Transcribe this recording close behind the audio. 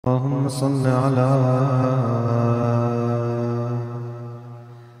اللهم صل على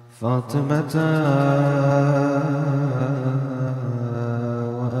فاطمة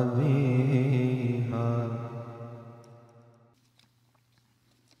وأبيها.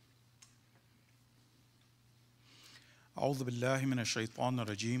 أعوذ بالله من الشيطان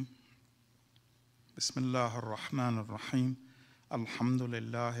الرجيم. بسم الله الرحمن الرحيم. الحمد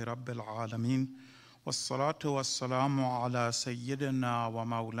لله رب العالمين، والصلاة والسلام على سيدنا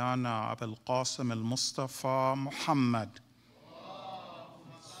ومولانا أبي القاسم المصطفى محمد.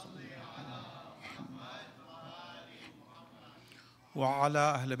 وعلى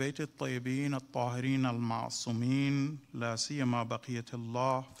أهل بيت الطيبين الطاهرين المعصومين، لا سيما بقية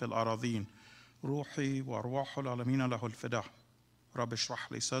الله في الأراضين. روحي وأرواح العالمين له الفداء. رب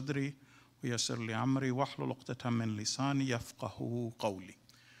اشرح لي صدري ويسر لي أمري واحلل عقدة من لساني يفقهوا قولي.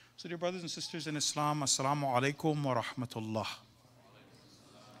 So dear brothers and sisters in Islam, Assalamu alaikum wa rahmatullah.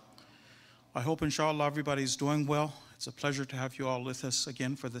 I hope inshallah everybody's doing well. It's a pleasure to have you all with us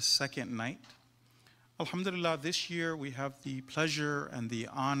again for the second night. Alhamdulillah, this year we have the pleasure and the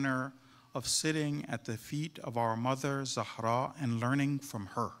honor of sitting at the feet of our mother Zahra and learning from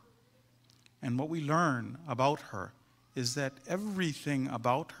her. And what we learn about her is that everything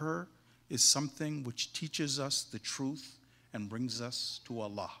about her is something which teaches us the truth and brings us to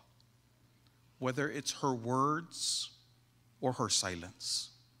Allah. Whether it's her words or her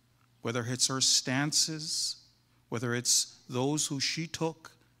silence, whether it's her stances, whether it's those who she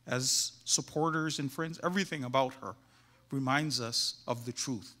took as supporters and friends, everything about her reminds us of the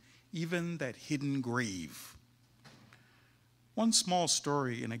truth, even that hidden grave. One small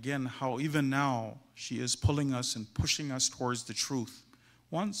story, and again, how even now she is pulling us and pushing us towards the truth.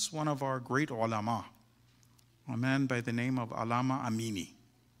 Once one of our great ulama, a man by the name of Allama Amini,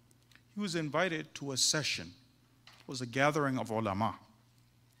 he was invited to a session. It was a gathering of ulama.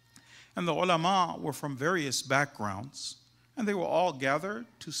 And the ulama were from various backgrounds, and they were all gathered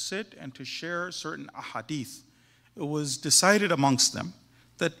to sit and to share certain ahadith. It was decided amongst them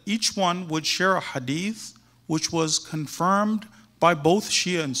that each one would share a hadith which was confirmed by both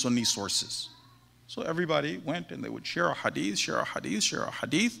Shia and Sunni sources. So everybody went and they would share a hadith, share a hadith, share a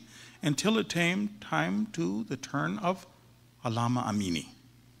hadith, until it came time to the turn of Allama Amini.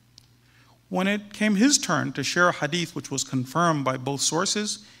 When it came his turn to share a hadith which was confirmed by both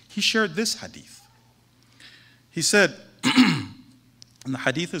sources, he shared this hadith. He said, and the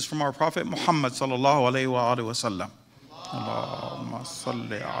hadith is from our Prophet Muhammad sallallahu alayhi wa sallam. Allahumma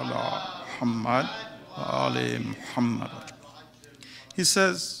salli ala Muhammad wa ali Muhammad. He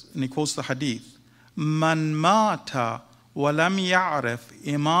says, and he quotes the hadith, Man mata wa lam ya'rif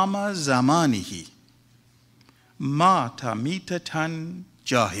imama zamanihi mata mitatan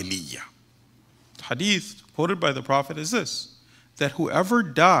jahiliyyah. The hadith quoted by the Prophet is this, that whoever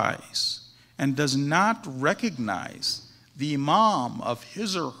dies and does not recognize the imam of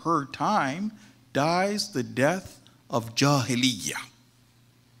his or her time dies the death of jahiliyyah.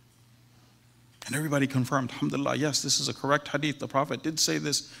 And everybody confirmed, alhamdulillah, yes, this is a correct hadith. The Prophet did say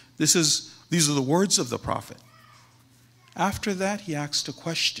this. These are the words of the Prophet. After that, he asked a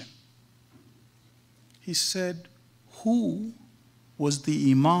question. He said, who was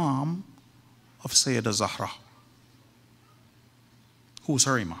the imam of Sayyidah Zahra? Who was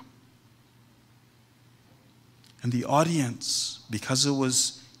her imam? And the audience, because it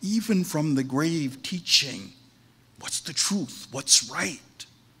was even from the grave teaching, what's the truth? What's right?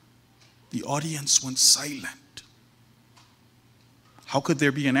 The audience went silent. How could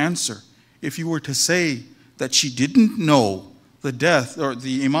there be an answer if you were to say that she didn't know the death or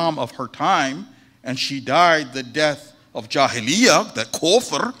the imam of her time and she died the death of jahiliyyah, that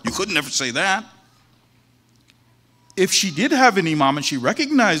kufr? You could never say that. If she did have an imam and she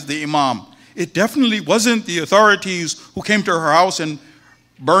recognized the imam, it definitely wasn't the authorities who came to her house and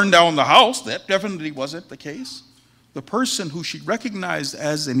burned down the house. That definitely wasn't the case. The person who she recognized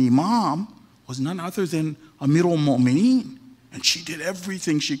as an imam was none other than Amirul Mu'mineen, and she did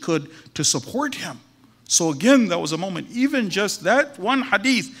everything she could to support him. So again, that was a moment, even just that one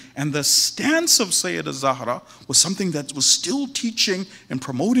hadith and the stance of Sayyidah Zahra was something that was still teaching and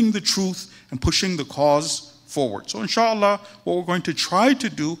promoting the truth and pushing the cause forward. So inshallah, what we're going to try to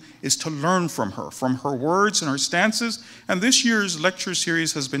do is to learn from her words and her stances. And this year's lecture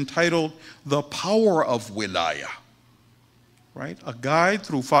series has been titled, The Power of Wilayah. Right? A guide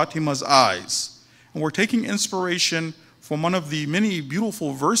through Fatima's eyes. And we're taking inspiration from one of the many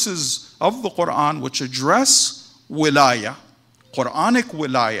beautiful verses of the Quran which address wilayah, Quranic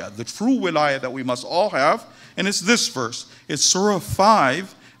wilayah, the true wilayah that we must all have. And it's this verse. It's Surah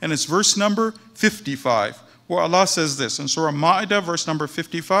 5 and it's verse number 55, where Allah says this in Surah Ma'idah, verse number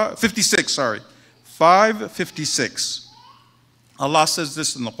 56, 556. Allah says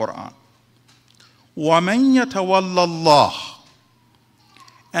this in the Quran. وَمَن يَتَوَلَّ اللَّهِ,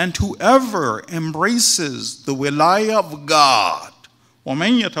 and whoever embraces the wilayah of God,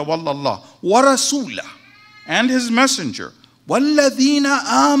 وَمَن يَتَوَلَّ اللَّهِ وَرَسُولَهُ, and his messenger, وَالَّذِينَ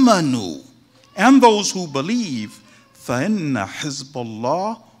آمَنُوا, and those who believe, فَإِنَّ حِزْبَ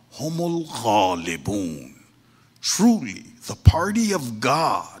اللَّهِ هُمُ الْغَالِبُونَ. Truly, the party of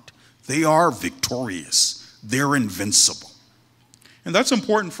God, they are victorious. They're invincible. And that's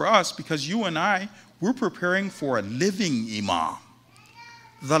important for us because you and I, we're preparing for a living Imam,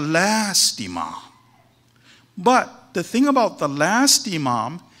 the last Imam. But the thing about the last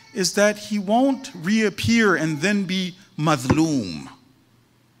Imam is that he won't reappear and then be madloom,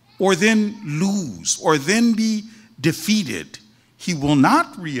 or then lose, or then be defeated. He will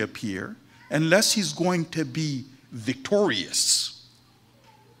not reappear unless he's going to be victorious.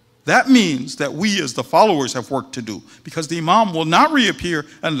 That means that we as the followers have work to do, because the Imam will not reappear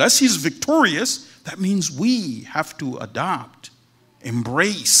unless he's victorious. That means we have to adopt,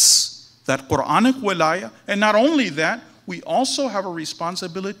 embrace that Quranic wilayah. And not only that, we also have a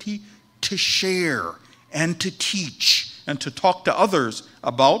responsibility to share and to teach and to talk to others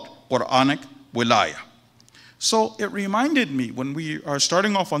about Quranic wilayah. So it reminded me, when we are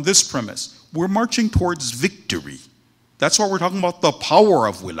starting off on this premise, we're marching towards victory. That's why we're talking about the power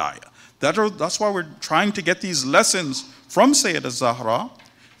of wilayah. That's why we're trying to get these lessons from Sayyida Zahra.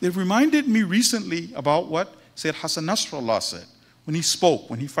 It reminded me recently about what Sayyid Hassan Nasrallah said when he spoke,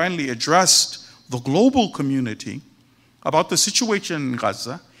 when he finally addressed the global community about the situation in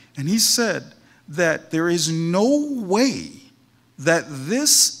Gaza. And he said that there is no way that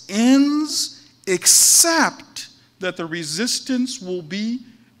this ends except that the resistance will be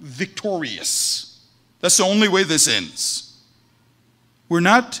victorious. That's the only way this ends. We're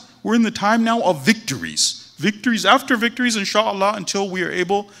in the time now of victories. Victories after victories, inshallah, until we are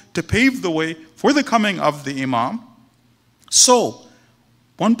able to pave the way for the coming of the Imam. So,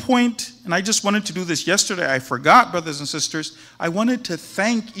 one point, and I just wanted to do this yesterday, I forgot, brothers and sisters, I wanted to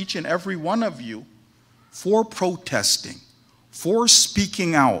thank each and every one of you for protesting, for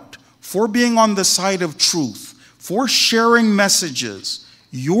speaking out, for being on the side of truth, for sharing messages.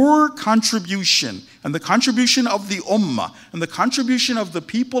 Your contribution and the contribution of the Ummah and the contribution of the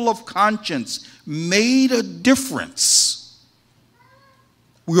people of conscience made a difference.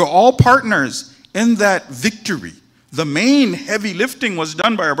 We are all partners in that victory. The main heavy lifting was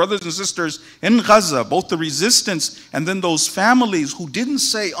done by our brothers and sisters in Gaza, both the resistance and then those families who didn't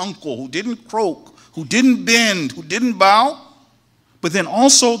say uncle, who didn't croak, who didn't bend, who didn't bow, but then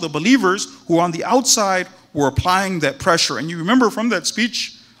also the believers who on the outside were applying that pressure. And you remember from that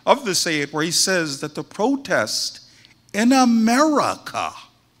speech of the Sayyid where he says that the protest in America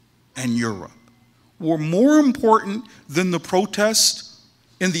and Europe were more important than the protest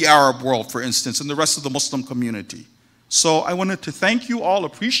in the Arab world, for instance, and the rest of the Muslim community. So I wanted to thank you all,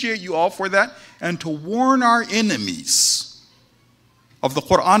 appreciate you all for that, and to warn our enemies of the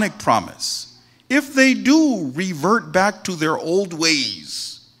Quranic promise. If they do revert back to their old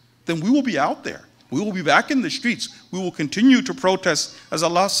ways, then we will be out there. We will be back in the streets. We will continue to protest. As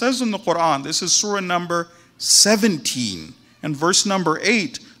Allah says in the Quran, this is surah number 17 and verse number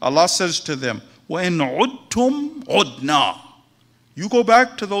 8, Allah says to them, وَإِنْ عُدْتُمْ عُدْنَا. You go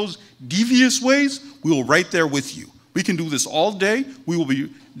back to those devious ways, we will right there with you. We can do this all day. We will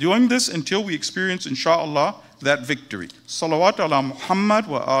be doing this until we experience, inshallah, that victory. Salawat ala Muhammad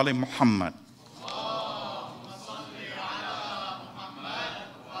wa ali Muhammad.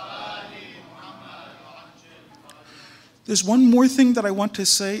 There's one more thing that I want to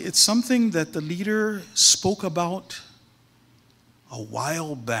say. It's something that the leader spoke about a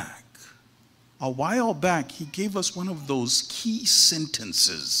while back. A while back, he gave us one of those key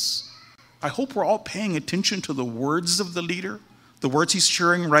sentences. I hope we're all paying attention to the words of the leader, the words he's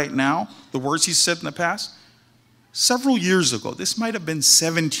sharing right now, the words he said in the past. Several years ago, this might have been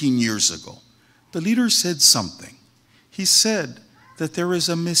 17 years ago, the leader said something. He said that there is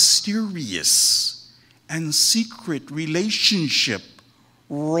a mysterious and secret relationship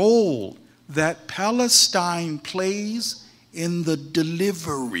role that Palestine plays in the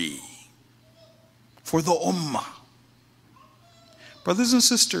delivery for the Ummah. Brothers and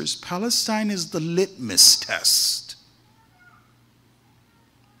sisters, Palestine is the litmus test.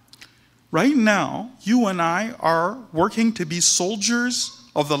 Right now, you and I are working to be soldiers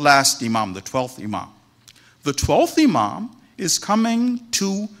of the last Imam, the 12th Imam. The 12th Imam is coming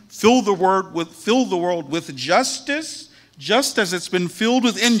to fill the world with justice, just as it's been filled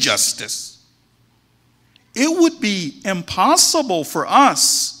with injustice. it would be impossible for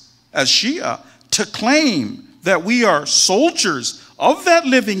us as Shia to claim that we are soldiers of that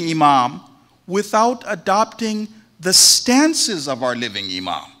living Imam without adopting the stances of our living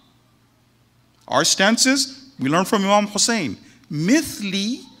Imam. Our stances, we learn from Imam Hussein.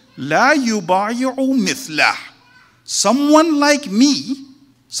 Mithli la yubayi'u mithlah. Someone like me,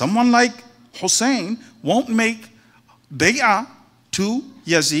 someone like Hussein, won't make bay'ah to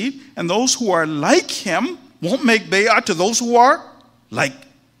Yazid, and those who are like him won't make bay'ah to those who are like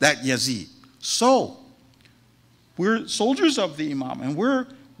that Yazid. So, we're soldiers of the Imam, and we're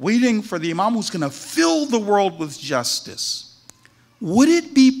waiting for the Imam who's going to fill the world with justice. Would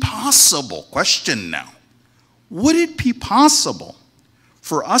it be possible, question now, would it be possible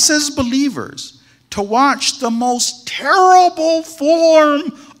for us as believers to watch the most terrible form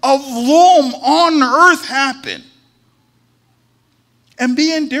of dhulm on earth happen and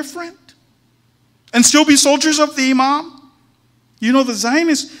be indifferent and still be soldiers of the Imam? You know, the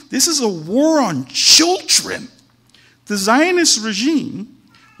Zionists, this is a war on children. The Zionist regime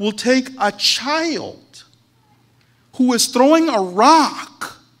will take a child who is throwing a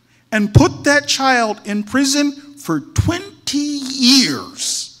rock and put that child in prison for 20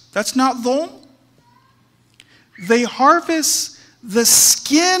 years. That's not dhulm. They harvest the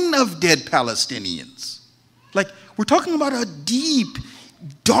skin of dead Palestinians. Like, we're talking about a deep,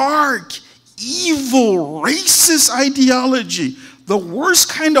 dark, evil, racist ideology, the worst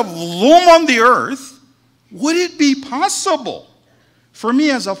kind of dhulm on the earth. Would it be possible for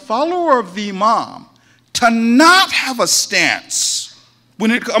me as a follower of the Imam to not have a stance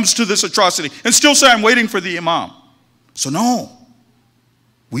when it comes to this atrocity and still say I'm waiting for the Imam? So no,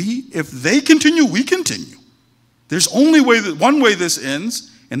 if they continue, we continue. There's only one way this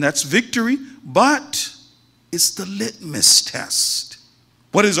ends, and that's victory, but it's the litmus test.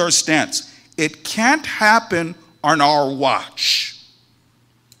 What is our stance? It can't happen on our watch.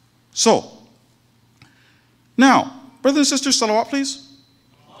 So, now, brothers and sisters, salawat please.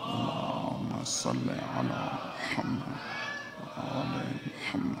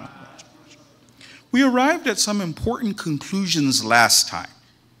 We arrived at some important conclusions last time.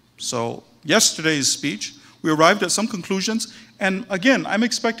 So, yesterday's speech, we arrived at some conclusions, and again, I'm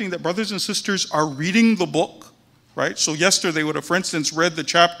expecting that brothers and sisters are reading the book, right? So yesterday they would have, for instance, read the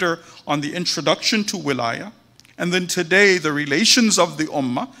chapter on the introduction to Wilayah, and then today the relations of the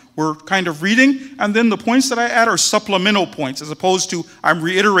Ummah, we're kind of reading, and then the points that I add are supplemental points, as opposed to I'm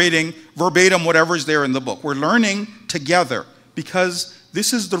reiterating verbatim whatever's there in the book. We're learning together, because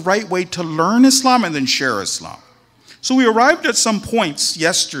this is the right way to learn Islam and then share Islam. So we arrived at some points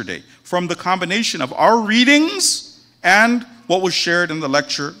yesterday from the combination of our readings and what was shared in the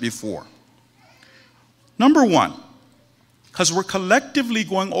lecture before. Number one, because we're collectively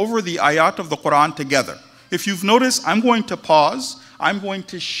going over the ayat of the Quran together. If you've noticed, I'm going to pause. I'm going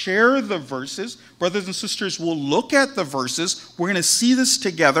to share the verses. Brothers and sisters will look at the verses. We're going to see this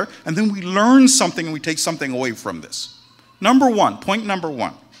together, and then we learn something and we take something away from this. Number one, point number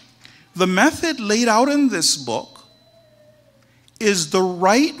one. The method laid out in this book is the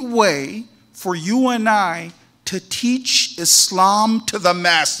right way for you and I to teach Islam to the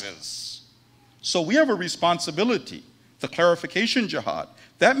masses. So we have a responsibility, the clarification jihad.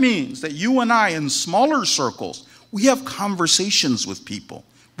 That means that you and I, in smaller circles, we have conversations with people.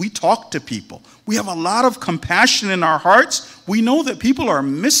 We talk to people. We have a lot of compassion in our hearts. We know that people are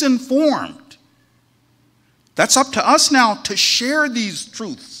misinformed. That's up to us now to share these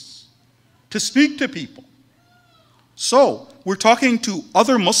truths, to speak to people. So, we're talking to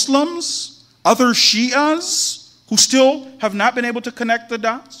other Muslims, other Shias who still have not been able to connect the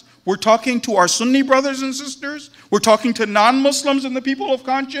dots. We're talking to our Sunni brothers and sisters. We're talking to non-Muslims and the people of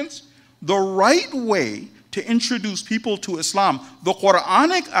conscience. The right way to introduce people to Islam, the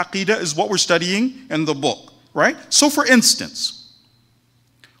Quranic Aqidah, is what we're studying in the book, right? So for instance,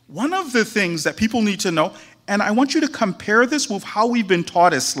 one of the things that people need to know, and I want you to compare this with how we've been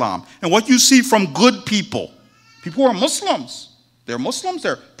taught Islam and what you see from good people. People who are Muslims.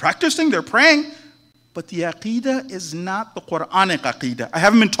 They're practicing, they're praying, but the Aqidah is not the Quranic Aqidah. I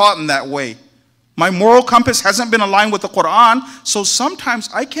haven't been taught in that way. My moral compass hasn't been aligned with the Quran, so sometimes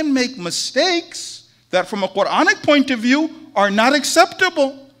I can make mistakes that from a Quranic point of view are not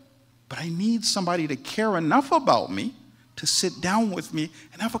acceptable. But I need somebody to care enough about me to sit down with me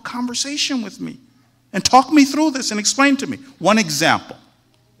and have a conversation with me and talk me through this and explain to me. One example.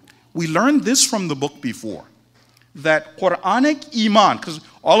 We learned this from the book before, that Quranic Iman, because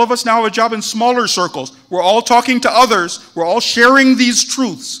all of us now have a job in smaller circles. We're all talking to others. We're all sharing these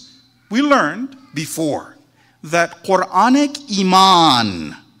truths. We learned before that Quranic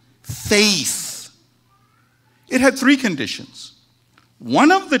Iman, faith, It had 3 conditions.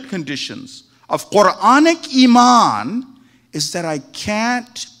 One of the conditions of Quranic Iman is that I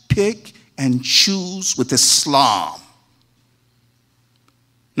can't pick and choose with Islam.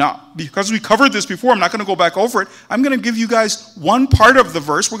 Now, because we covered this before, I'm not going to go back over it. I'm going to give you guys one part of the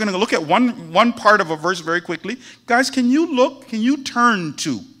verse. We're going to look at one part of a verse very quickly. Guys, can you turn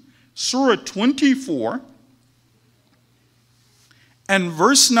to Surah 24 and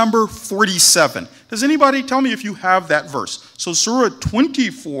verse number 47. Does anybody tell me if you have that verse? So Surah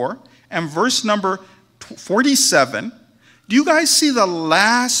 24 and verse number 47. Do you guys see the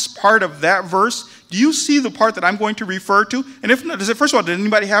last part of that verse? Do you see the part that I'm going to refer to? And if not, first of all, did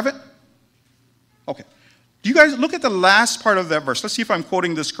anybody have it? Okay. Do you guys look at the last part of that verse? Let's see if I'm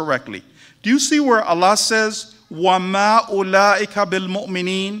quoting this correctly. Do you see where Allah says, وَمَا أُولَٰئِكَ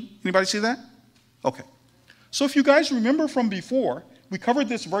بِالْمُؤْمِنِينَ? Anybody see that? Okay. So if you guys remember from before, we covered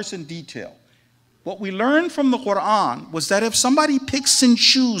this verse in detail. What we learned from the Quran was that if somebody picks and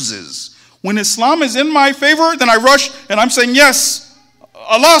chooses, when Islam is in my favor, then I rush and I'm saying, yes,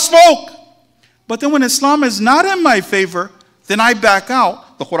 Allah spoke. But then when Islam is not in my favor, then I back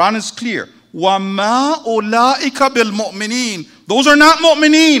out. The Quran is clear. وَمَا أُولَٰئِكَ بِالْمُؤْمِنِينَ. Those are not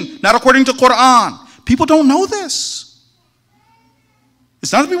mu'mineen, not according to Quran. People don't know this.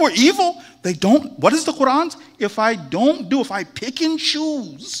 It's not that people are evil. They don't. What is the Quran? If I pick and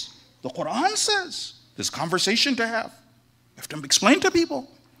choose, the Quran says there's conversation to have. You have to explain to people.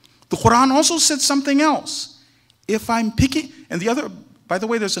 The Quran also said something else. If I'm picking, and by the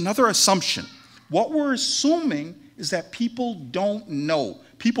way, there's another assumption. What we're assuming is that people don't know.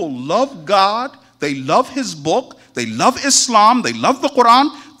 People love God, they love His book, they love Islam, they love the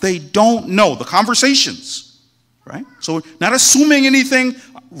Quran, they don't know the conversations, right? So we're not assuming anything,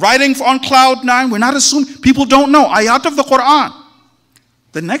 riding on cloud 9, we're not assuming, people don't know, ayat of the Quran.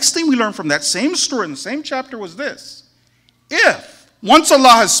 The next thing we learned from that same story in the same chapter was this. Once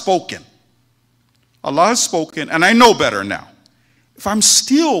Allah has spoken, and I know better now, if I'm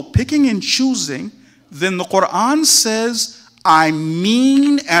still picking and choosing, then the Quran says, I'm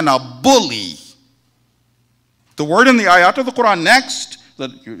mean and a bully. The word in the ayat of the Quran next,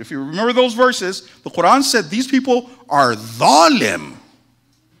 if you remember those verses, the Quran said these people are dhalim.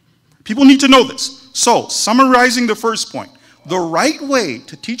 People need to know this. So, summarizing the first point, the right way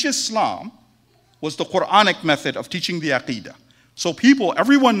to teach Islam was the Quranic method of teaching the Aqidah. So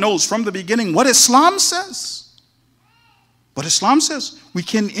everyone knows from the beginning what Islam says. What Islam says. We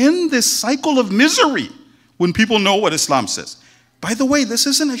can end this cycle of misery when people know what Islam says. By the way, this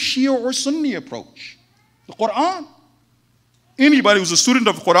isn't a Shia or Sunni approach. The Quran. Anybody who's a student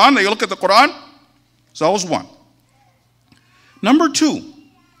of the Quran, they look at the Quran. So that was one. Number 2,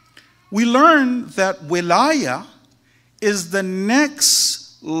 we learn that Wilayah is the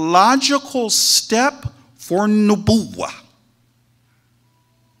next logical step for Nubuwwah.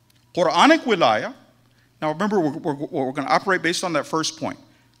 Quranic Wilayah. Now remember, we're going to operate based on that first point.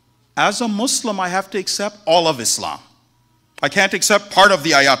 As a Muslim, I have to accept all of Islam. I can't accept part of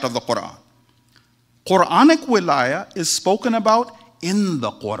the ayat of the Quran. Quranic Wilayah is spoken about in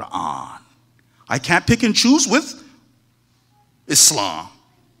the Quran. I can't pick and choose with Islam.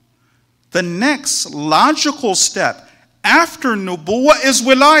 The next logical step after Nubuwwah is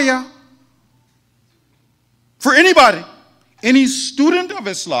Wilayah. For anybody, any student of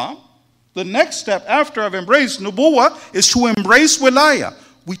Islam, the next step after I've embraced Nubuwwah is to embrace Wilayah.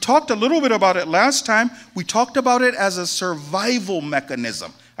 We talked a little bit about it last time. We talked about it as a survival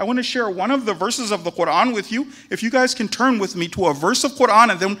mechanism. I want to share one of the verses of the Quran with you. If you guys can turn with me to a verse of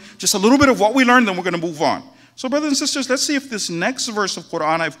Quran and then just a little bit of what we learned, then we're going to move on. So brothers and sisters, let's see if this next verse of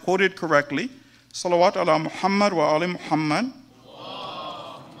Quran I've quoted correctly. Salawat ala Muhammad wa ali Muhammad.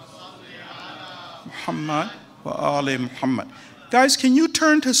 Muhammad wa ali Muhammad. Guys, can you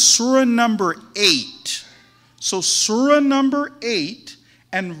turn to Surah number 8? So Surah number 8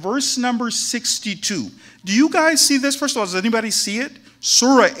 and verse number 62. Do you guys see this? First of all, does anybody see it?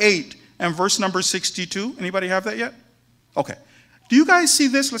 Surah 8 and verse number 62. Anybody have that yet? Okay. Do you guys see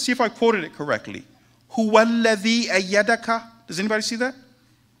this? Let's see if I quoted it correctly. Huwa alladhi ayyadaka. Does anybody see that?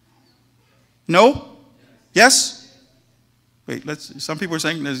 No? Yes? Wait, some people are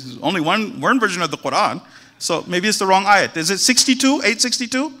saying there's only one version of the Quran. So maybe it's the wrong ayat. Is it 62?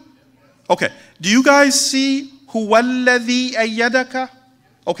 862? Okay. Do you guys see Huwa alladhi ayyadaka?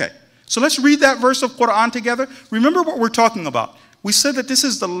 Okay. So let's read that verse of Quran together. Remember what we're talking about. We said that this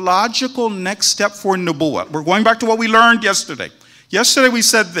is the logical next step for Nubuwwah. We're going back to what we learned yesterday. Yesterday we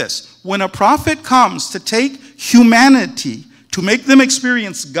said this. When a prophet comes to take humanity, to make them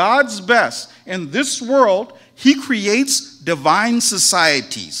experience God's best in this world, he creates divine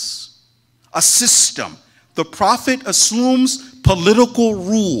societies, a system. the Prophet assumes political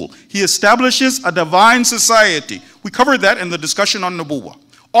rule. He establishes a divine society. We covered that in the discussion on Nubuwwah.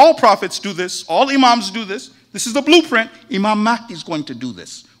 All prophets do this. All imams do this. This is the blueprint. Imam Mahdi is going to do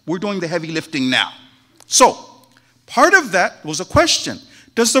this. We're doing the heavy lifting now. So, part of that was a question.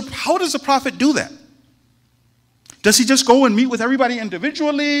 How does the Prophet do that? Does he just go and meet with everybody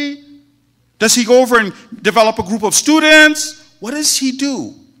individually? Does he go over and develop a group of students? What does he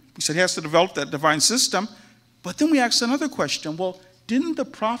do? We said he has to develop that divine system. But then we asked another question. Well, didn't the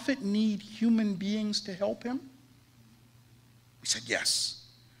Prophet need human beings to help him? We said yes.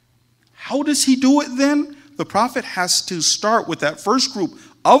 How does he do it then? The Prophet has to start with that first group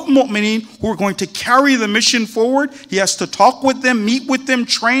of mu'mineen who are going to carry the mission forward. He has to talk with them, meet with them,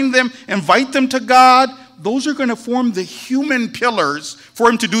 train them, invite them to God. Those are going to form the human pillars for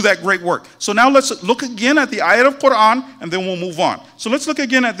him to do that great work. So now let's look again at the ayat of Quran, and then we'll move on. So let's look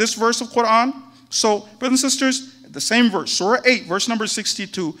again at this verse of Quran. So, brothers and sisters, the same verse, Surah 8, verse number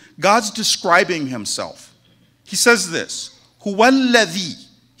 62, God's describing himself. He says this, Huwallazi,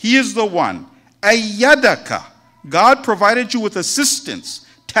 he is the one, ayyadaka, God provided you with assistance,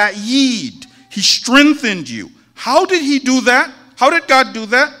 ta'yid, he strengthened you. How did he do that? How did God do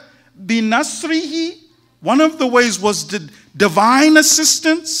that? Binasrihi, one of the ways was the divine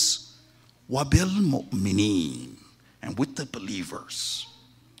assistance, wabil mu'mineen, and with the believers.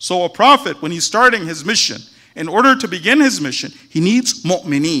 So a prophet, when he's starting his mission, in order to begin his mission, he needs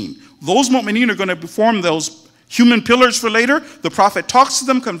mu'mineen. Those mu'mineen are going to form those human pillars for later. The prophet talks to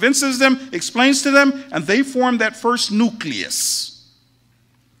them, convinces them, explains to them, and they form that first nucleus.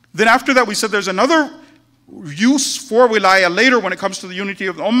 Then after that, we said there's another use for wilayah later when it comes to the unity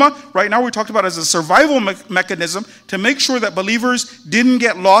of the ummah. Right now we talked about it as a survival mechanism to make sure that believers didn't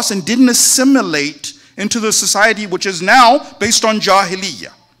get lost and didn't assimilate into the society which is now based on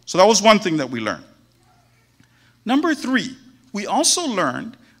jahiliyyah. So that was one thing that we learned. Number 3, we also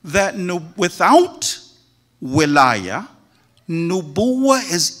learned that without wilayah,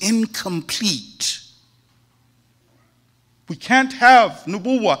 nubuwwah is incomplete. We can't have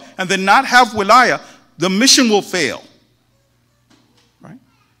nubuwwah and then not have wilayah. The mission will fail. Right?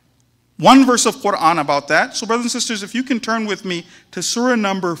 One verse of Quran about that. So brothers and sisters, if you can turn with me to Surah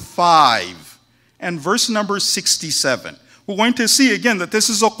number 5 and verse number 67. We're going to see again that this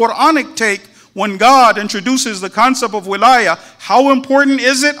is a Quranic take when God introduces the concept of wilayah. How important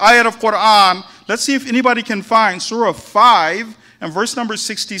is it? Ayat of Quran. Let's see if anybody can find Surah 5 and verse number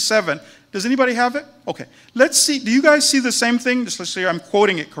 67. Does anybody have it? Okay. Let's see. Do you guys see the same thing? Just let's see I'm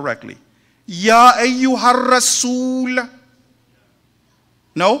quoting it correctly. Ya ayyuhar rasul.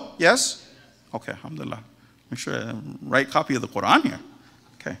 No? Yes? Okay, alhamdulillah. Make sure I have the right copy of the Quran here.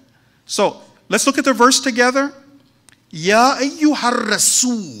 Okay. So let's look at the verse together. Ya ayyuhar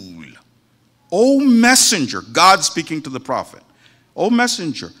rasul. O messenger, God speaking to the prophet. O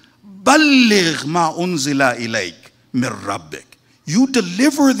messenger, balligh ma unzila ilayk min rabbik. You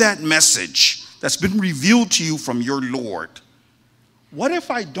deliver that message that's been revealed to you from your Lord. What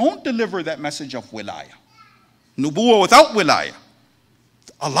if I don't deliver that message of wilayah? Nubuwwah without wilayah.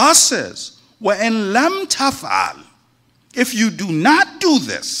 Allah says, وَإِن لَمْ تَفْعَلْ. If you do not do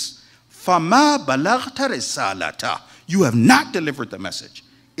this, فَمَا بَلَغْتَ رِسَالَتَهُ. You have not delivered the message.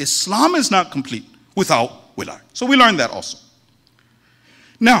 Islam is not complete without wilayah. So we learned that also.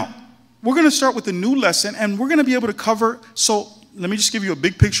 Now, we're going to start with a new lesson, and we're going to be able to cover, so let me just give you a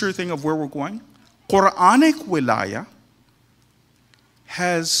big picture thing of where we're going. Quranic wilayah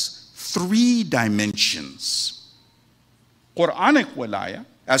has 3 dimensions. Quranic wilayah,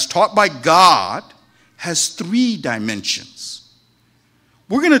 as taught by God, has 3 dimensions.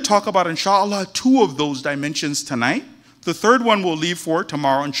 We're going to talk about, inshallah, 2 of those dimensions tonight. The third one we'll leave for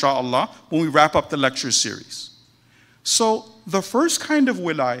tomorrow, inshallah, when we wrap up the lecture series. So the first kind of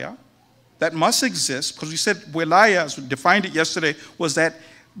wilayah that must exist, because we said wilayah, as we defined it yesterday, was that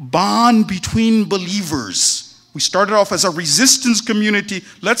bond between believers. We started off as a resistance community,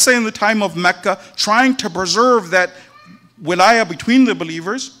 let's say in the time of Mecca, trying to preserve that wilayah between the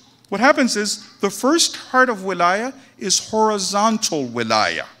believers. What happens is the first part of wilayah is horizontal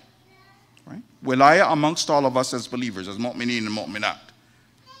wilayah. Right? Wilayah amongst all of us as believers, as mu'mineen and mu'minat.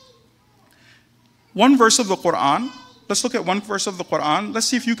 One verse of the Quran. Let's look at one verse of the Quran. Let's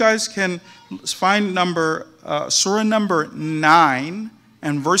see if you guys can find Surah number 9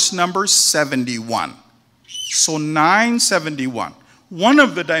 and verse number 71. So 971. One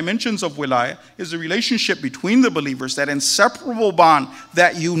of the dimensions of wilayah is the relationship between the believers, that inseparable bond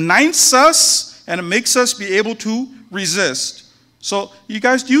that unites us and it makes us be able to resist. So you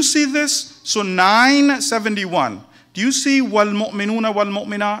guys, do you see this? So 971. Do you see wal mu'minuna wal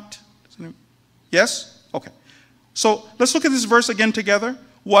mu'minat? Yes? Okay. So let's look at this verse again together.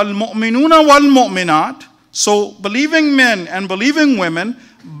 وَالْمُؤْمِنُونَ وَالْمُؤْمِنَاتِ. So believing men and believing women,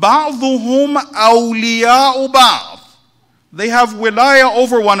 بَعْضُهُمْ أَوْلِيَاءُ بَعْضٍ. They have wilayah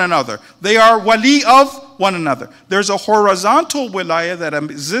over one another. They are wali of one another. There's a horizontal wilayah that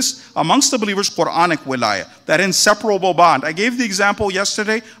exists amongst the believers, Quranic wilayah, that inseparable bond. I gave the example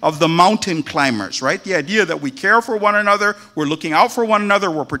yesterday of the mountain climbers, right? The idea that we care for one another, we're looking out for one another,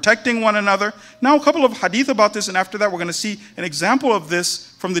 we're protecting one another. Now a couple of hadith about this, and after that we're going to see an example of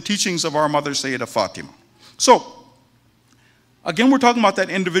this from the teachings of our mother, Sayyidah Fatima. So, again, we're talking about that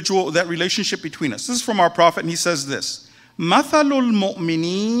individual, that relationship between us. This is from our Prophet, and he says this. مَثَلُ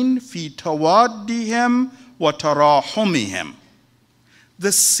الْمُؤْمِنِينَ فِي تَوَادِّهِمْ وَتَرَاحُمِهِمْ.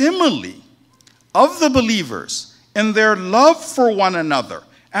 The simile of the believers in their love for one another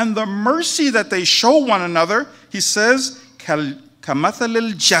and the mercy that they show one another, he says, كَمَثَلِ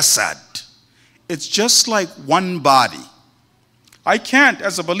الْجَسَدِ. It's just like one body. I can't,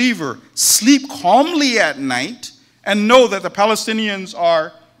 as a believer, sleep calmly at night and know that the Palestinians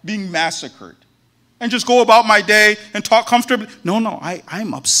are being massacred and just go about my day and talk comfortably. No,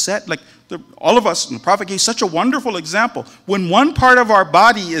 I'm upset. Like all of us, and the Prophet gave such a wonderful example. When one part of our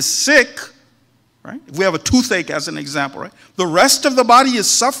body is sick, right? If we have a toothache as an example, right? The rest of the body is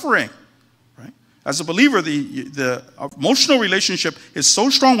suffering, right? As a believer, the emotional relationship is so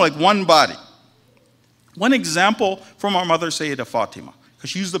strong like one body. One example from our mother, Sayyidah Fatima, because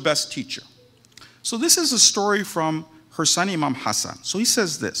she's the best teacher. So this is a story from her son, Imam Hassan. So he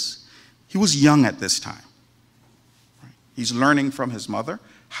says this. He was young at this time. Right? He's learning from his mother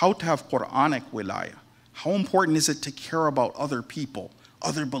how to have Quranic wilayah. How important is it to care about other people,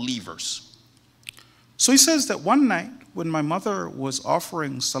 other believers? So he says that one night when my mother was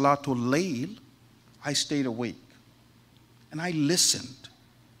offering Salatul Layl, I stayed awake and I listened.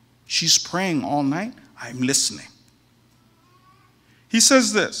 She's praying all night. I'm listening. He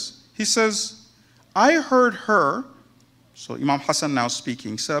says this. He says, I heard her, so Imam Hassan now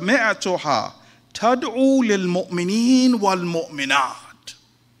speaking, سَمِعْتُهَا تَدْعُو لِلْمُؤْمِنِينَ وَالْمُؤْمِنَاتِ.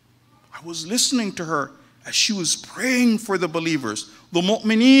 I was listening to her as she was praying for the believers, the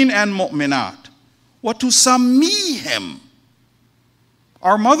mu'mineen and mu'minat. وَتُسَمِّيهِمْ.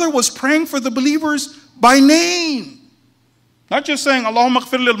 Our mother was praying for the believers by name. Not just saying, Allahumma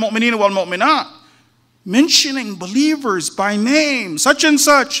ghfir lil mu'mineen wal mu'minat. Mentioning believers by name, such and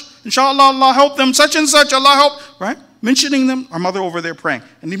such. Inshallah, Allah help them, such and such, Allah help, right? Mentioning them, our mother over there praying.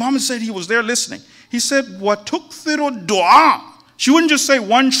 And the Imam said he was there listening. He said, وَتُكْثِرُ الدُّعَاء. She wouldn't just say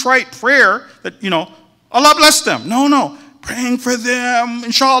one trite prayer that, Allah bless them. No. Praying for them,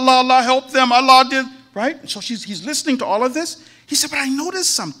 inshallah, Allah help them, Allah did, right? So he's listening to all of this. He said, but I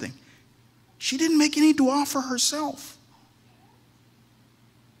noticed something. She didn't make any dua for herself.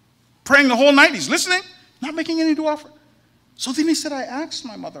 Praying the whole night, he's listening, not making any dua for her. So then he said, I asked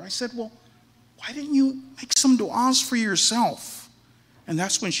my mother, I said, well, why didn't you make some du'as for yourself? And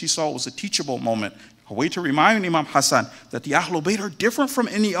that's when she saw it was a teachable moment, a way to remind Imam Hassan that the Ahlul Bayt are different from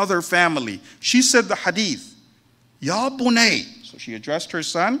any other family. She said the hadith, Ya bunay. So she addressed her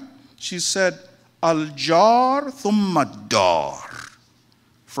son. She said, Al-jar thumma dar.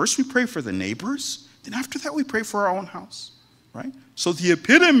 First we pray for the neighbors, then after that we pray for our own house, right? So the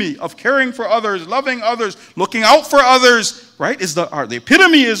epitome of caring for others, loving others, looking out for others, right, is the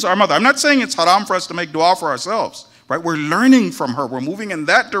epitome is our mother. I'm not saying it's haram for us to make dua for ourselves, right? We're learning from her. We're moving in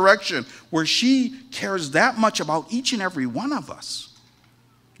that direction where she cares that much about each and every one of us.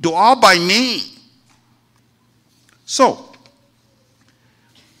 Dua by name. So,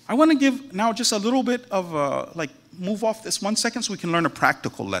 I want to give now just a little bit of move off this 1 second so we can learn a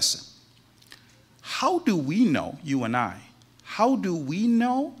practical lesson. How do we know, you and I, how do we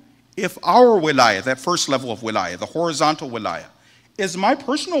know if our wilayah, that first level of wilayah, the horizontal wilayah, is my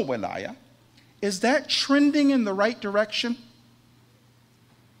personal wilayah, is that trending in the right direction?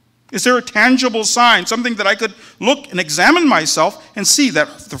 Is there a tangible sign, something that I could look and examine myself and see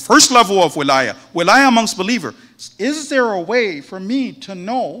that the first level of wilayah amongst believers, is there a way for me to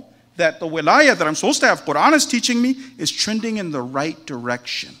know that the wilayah that I'm supposed to have, Quran is teaching me, is trending in the right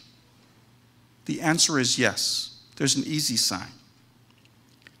direction? The answer is yes. There's an easy sign.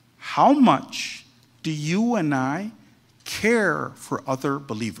 How much do you and I care for other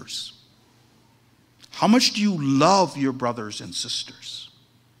believers? How much do you love your brothers and sisters?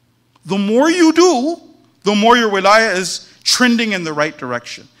 The more you do, the more your wilayah is trending in the right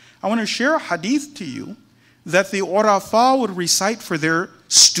direction. I want to share a hadith to you that the Urafa would recite for their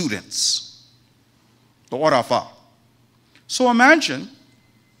students. The Urafa. So imagine,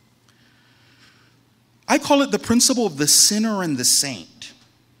 I call it the principle of the sinner and the saint.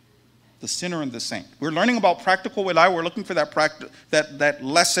 the sinner and the saint. We're learning about practical wilayah. We're looking for that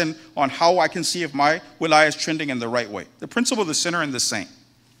lesson on how I can see if my wilayah is trending in the right way. The principle of the sinner and the saint.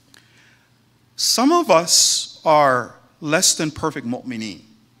 Some of us are less than perfect mu'mineen.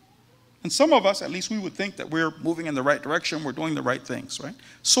 And some of us, at least we would think that we're moving in the right direction, we're doing the right things, right?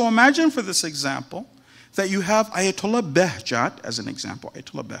 So imagine for this example that you have Ayatollah Bahjat as an example.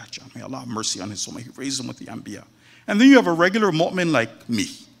 Ayatollah Bahjat, may Allah have mercy on his soul, may he raise him with the Anbiya. And then you have a regular mu'min like me.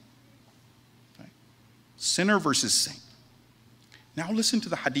 Right? Sinner versus saint. Now listen to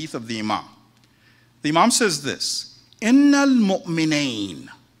the hadith of the Imam. The Imam says this, Innal mu'minain.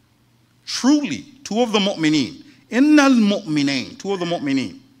 Truly, two of the mu'mineen. Innal mu'minain, two of the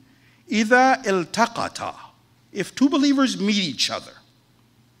mu'mineen. إِذَا الْتَقَطَا, if two believers meet each other,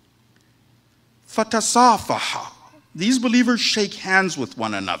 فَتَصَافَحَا, these believers shake hands with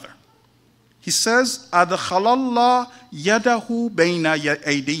one another. He says, أَدْخَلَ اللَّهُ يَدَهُ بَيْنَ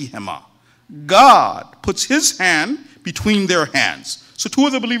أَيْدِيهِمَا, God puts his hand between their hands. So two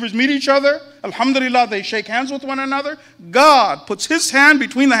of the believers meet each other, alhamdulillah, they shake hands with one another. God puts his hand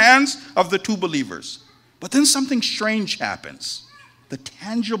between the hands of the two believers. But then something strange happens. The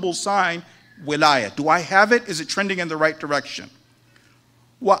tangible sign, wilayah. Do I have it? Is it trending in the right direction?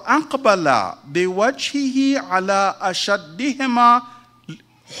 وَأَقْبَلَ بِوَجْهِهِ عَلَىٰ أَشَدِّهِمَا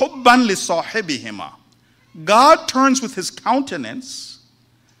حُبًّا لِصَاحِبِهِمَا. God turns with his countenance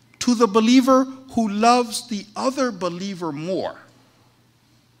to the believer who loves the other believer more.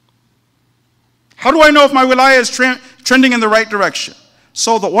 How do I know if my wilayah is trending in the right direction?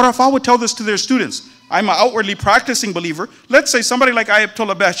 So the Urafa would tell this to their students. I'm an outwardly practicing believer. Let's say somebody like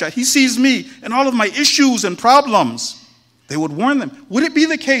Ayatollah Bahjat, he sees me and all of my issues and problems. They would warn them. Would it be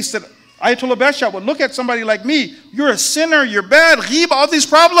the case that Ayatollah Bahjat would look at somebody like me, you're a sinner, you're bad, ghiba, all these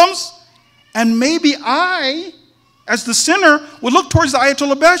problems, and maybe I, as the sinner, would look towards the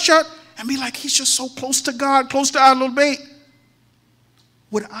Ayatollah Bahjat and be like, he's just so close to God, close to Ahlul Bayt.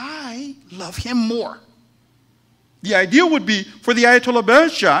 Would I love him more? The idea would be for the Ayatollah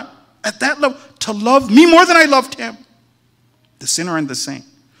Bahjat at that level to love me more than I loved him, the sinner and the saint.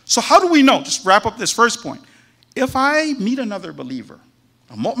 So how do we know? Just wrap up this first point. If I meet another believer,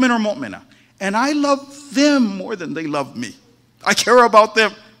 a mu'min or mu'minah, and I love them more than they love me, I care about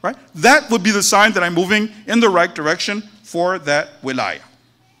them, right? That would be the sign that I'm moving in the right direction for that wilayah.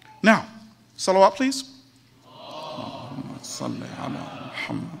 Now, salawat please.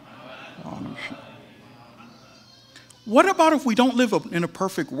 What about if we don't live in a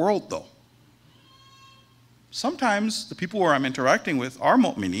perfect world though? Sometimes the people who I'm interacting with are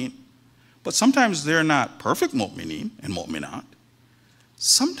mu'mineen, but sometimes they're not perfect mu'mineen and mu'minat.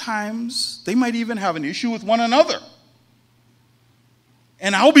 Sometimes they might even have an issue with one another.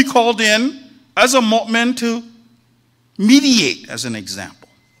 And I'll be called in as a mu'min to mediate, as an example.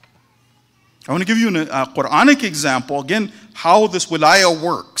 I want to give you a Quranic example, again, how this wilayah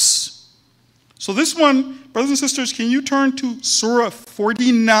works. So this one, brothers and sisters, can you turn to Surah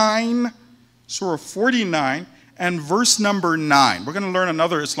 49? Surah 49 and verse number 9. We're going to learn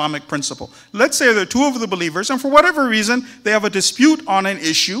another Islamic principle. Let's say there are two of the believers, and for whatever reason, they have a dispute on an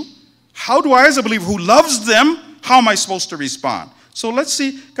issue. How do I, as a believer who loves them, how am I supposed to respond? So let's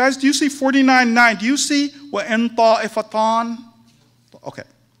see, guys, do you see 49:9? Do you see وَإِن طَائِفَتَانِ? Okay.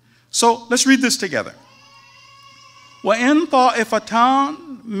 So let's read this together. وَإِن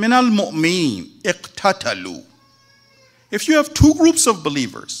طَائِفَتَانِ مِنَ الْمُؤْمِنِينَ اقْتَتَلُوا. If you have two groups of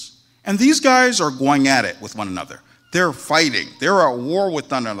believers, and these guys are going at it with one another, they're fighting, they're at war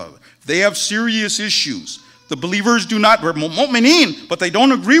with one another, they have serious issues. The believers do not, we're mu'mineen, but they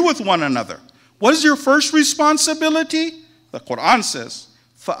don't agree with one another. What is your first responsibility? The Quran says,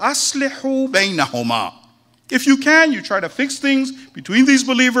 فَأَصْلِحُوا بَيْنَهُمَا. If you can, you try to fix things between these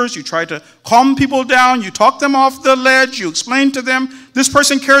believers, you try to calm people down, you talk them off the ledge, you explain to them, this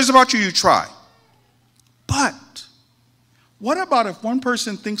person cares about you, you try. But what about if one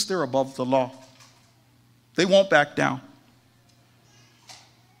person thinks they're above the law? They won't back down.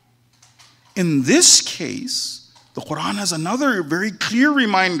 In this case, the Quran has another very clear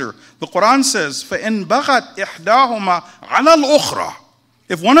reminder. The Quran says, فَإِن بَغَتْ إِحْدَاهُمَا عَلَى الْأُخْرَى.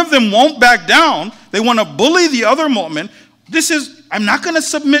 If one of them won't back down, they want to bully the other mu'min, I'm not going to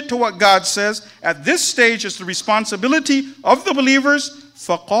submit to what God says. At this stage, it's the responsibility of the believers.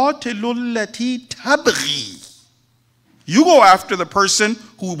 فَقَاتِلُوا الَّتِي تَبْغِي. You go after the person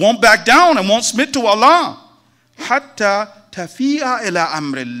who won't back down and won't submit to Allah. حَتَّى تَفِيءَ إِلَىٰ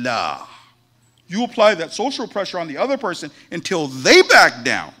أَمْرِ اللَّهِ. You apply that social pressure on the other person until they back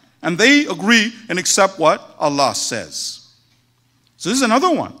down and they agree and accept what Allah says. So this is another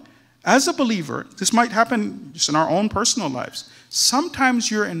one. As a believer, this might happen just in our own personal lives.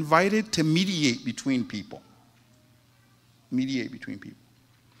 Sometimes you're invited to mediate between people. Mediate between people.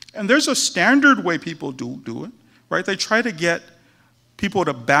 And there's a standard way people do it, right? They try to get people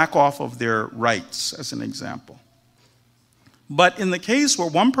to back off of their rights, as an example. But in the case where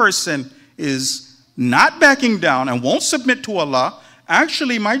one person is not backing down and won't submit to Allah,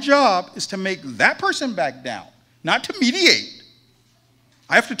 actually my job is to make that person back down, not to mediate.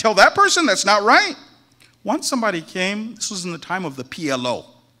 I have to tell that person that's not right. Once somebody came, this was in the time of the PLO.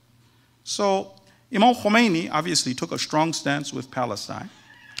 So Imam Khomeini obviously took a strong stance with Palestine.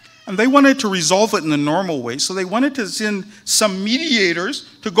 And they wanted to resolve it in the normal way. So they wanted to send some mediators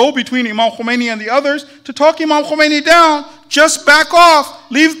to go between Imam Khomeini and the others to talk Imam Khomeini down. Just back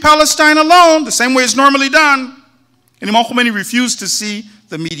off. Leave Palestine alone, the same way it's normally done. And Imam Khomeini refused to see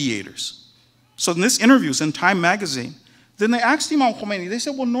the mediators. So in this interview, it's in Time magazine, then they asked Imam Khomeini, they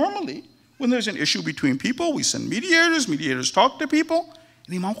said, well, normally, when there's an issue between people, we send mediators, mediators talk to people.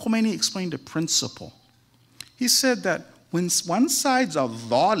 And Imam Khomeini explained a principle. He said that when one side's a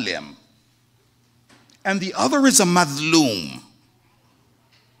zalim and the other is a mazloom,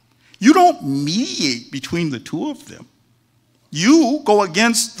 you don't mediate between the two of them. You go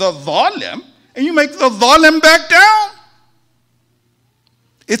against the zalim and you make the zalim back down.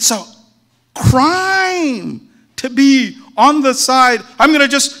 It's a crime to be on the side,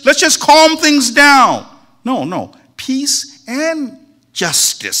 let's just calm things down. No, peace and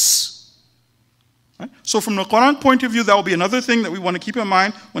justice. Right? So from the Quran point of view, that will be another thing that we want to keep in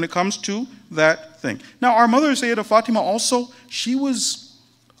mind when it comes to that thing. Now, our mother, Sayyidah Fatima, also, she would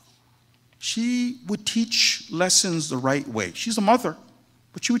teach lessons the right way. She's a mother,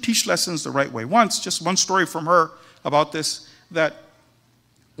 but she would teach lessons the right way. Once, just one story from her about this, that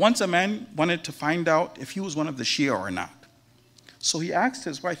once a man wanted to find out if he was one of the Shia or not. So he asked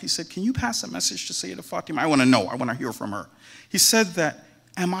his wife, he said, can you pass a message to Sayyidah Fatima? I want to know, I want to hear from her. He said that,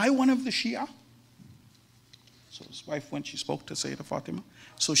 am I one of the Shia? So his wife went, she spoke to Sayyidah Fatima.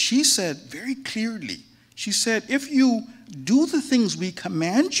 So she said very clearly, she said, if you do the things we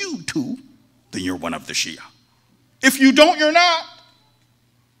command you to, then you're one of the Shia. If you don't, you're not.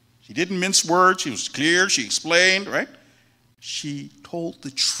 She didn't mince words, she was clear, she explained, right? She told the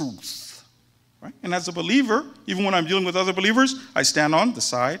truth. Right? And as a believer, even when I'm dealing with other believers, I stand on the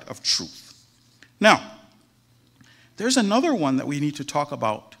side of truth. Now, there's another one that we need to talk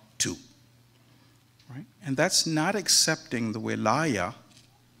about too. Right? And that's not accepting the wilayah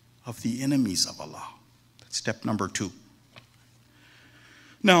of the enemies of Allah. That's step number 2.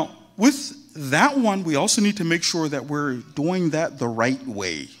 Now, with that one, we also need to make sure that we're doing that the right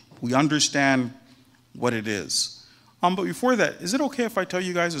way. We understand what it is. But before that, is it okay if I tell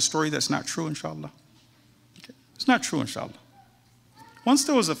you guys a story that's not true, inshallah? Okay. It's not true, inshallah. Once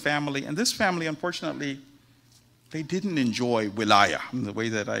there was a family, and this family, unfortunately, they didn't enjoy wilayah in the way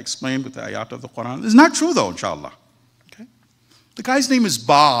that I explained with the ayat of the Quran. It's not true, though, inshallah. Okay? The guy's name is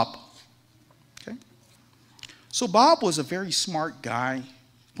Bob. Okay? So Bob was a very smart guy,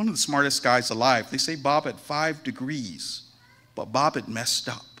 one of the smartest guys alive. They say Bob had 5 degrees, but Bob had messed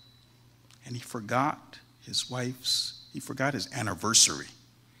up, and he forgot his anniversary.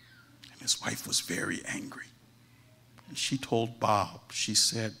 And his wife was very angry. And she told Bob, she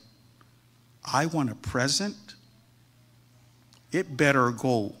said, I want a present. It better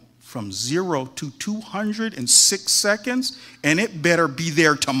go from 0 to 206 seconds, and it better be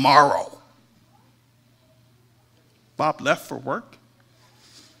there tomorrow. Bob left for work.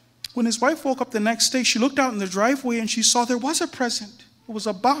 When his wife woke up the next day, she looked out in the driveway and she saw there was a present. It was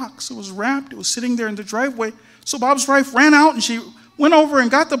a box. It was wrapped. It was sitting there in the driveway. So Bob's wife ran out and she went over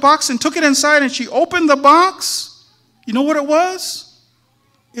and got the box and took it inside and she opened the box. You know what it was?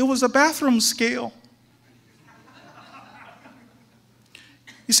 It was a bathroom scale.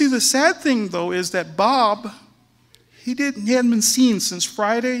 You see, the sad thing, though, is that Bob, he hadn't been seen since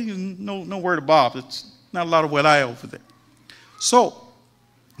Friday. No word of Bob. It's not a lot of wilayah over there. So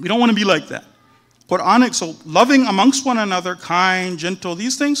we don't want to be like that. Quranic, so loving amongst one another, kind, gentle,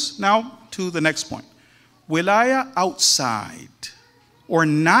 these things. Now to the next point. Wilayah outside, or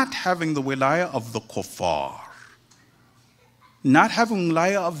not having the wilayah of the kuffar. Not having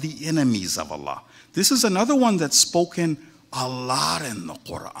wilayah of the enemies of Allah. This is another one that's spoken a lot in the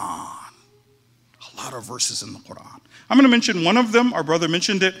Quran. A lot of verses in the Quran. I'm going to mention one of them. Our brother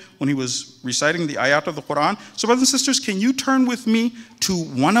mentioned it when he was reciting the ayat of the Quran. So brothers and sisters, can you turn with me to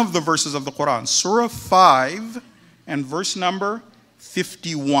one of the verses of the Quran? Surah 5 and verse number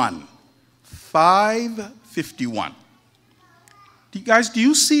 51. 5:51. Guys, do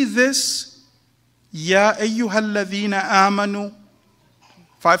you see this? Ya ayyuhalladhina amanu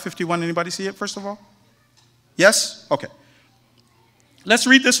 551, anybody see it first of all? Yes? Okay. Let's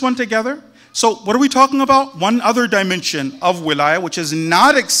read this one together. So what are we talking about? One other dimension of wilayah, which is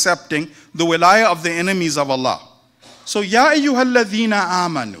not accepting the wilayah of the enemies of Allah. So, Ya ayyuhalladhina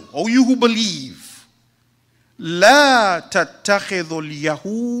amanu, O you who believe, la tattakhidhul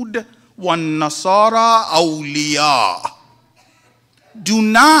yahud wan nasara awliya. Do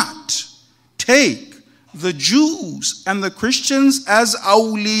not take the Jews and the Christians as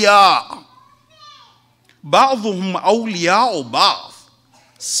awliya. Ba'dhuhum awliya'u ba'd.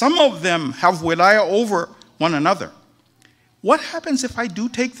 Some of them have wilayah over one another. What happens if I do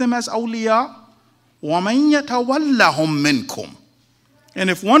take them as awliya? وَمَنْ يَتَوَلَّهُمْ مِنْكُمْ. And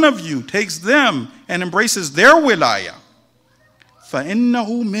if one of you takes them and embraces their wilayah,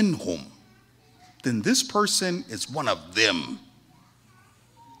 فَإِنَّهُ مِنْهُمْ. Then this person is one of them.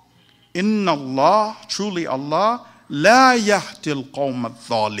 إِنَّ اللَّهَ, truly Allah, لَا يَهْدِي الْقَوْمَ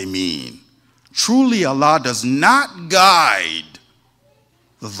الظَّالِمِينَ. Truly Allah does not guide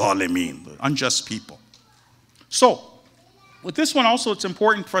the zalimeen, the unjust people. So, with this one also, it's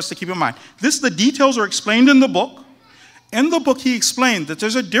important for us to keep in mind. The details are explained in the book. In the book, he explained that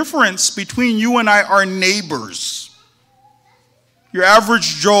there's a difference between you and I, our neighbors. Your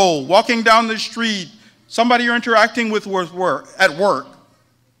average Joe, walking down the street, somebody you're interacting with at work,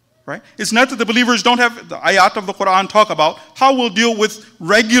 right? It's not that the believers don't have, the ayat of the Quran talk about how we'll deal with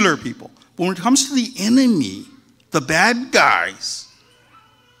regular people. But when it comes to the enemy, the bad guys,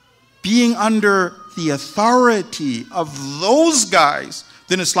 being under the authority of those guys,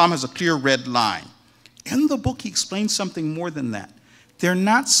 then Islam has a clear red line. In the book, he explains something more than that. They're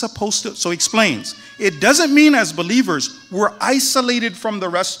not supposed to, so he explains, it doesn't mean as believers we're isolated from the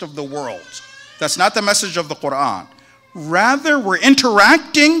rest of the world. That's not the message of the Quran. Rather, we're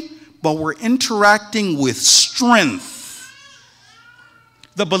interacting, but we're interacting with strength.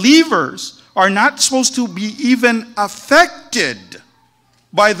 The believers are not supposed to be even affected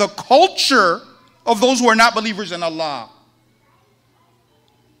by the culture of those who are not believers in Allah.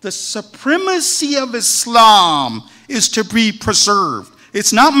 The supremacy of Islam is to be preserved.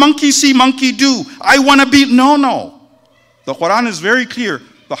 It's not monkey see, monkey do. I want to be, no. The Quran is very clear.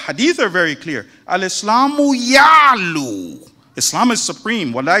 The hadith are very clear. Al-Islamu ya'lu. Islam is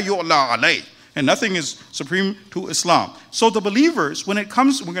supreme. Wala yu'la alayh. And nothing is supreme to Islam. So the believers, when it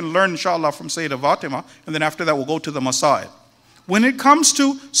comes, we're going to learn inshallah from Sayyidah Fatima, and then after that we'll go to the Masail. When it comes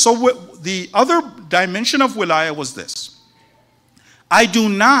to, the other dimension of wilayah was this. I do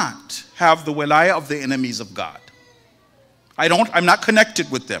not have the wilayah of the enemies of God. I'm not connected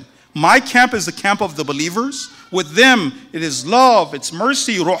with them. My camp is the camp of the believers. With them, it is love, it's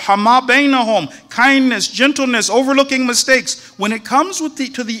mercy, ruhama bainahum, kindness, gentleness, overlooking mistakes. When it comes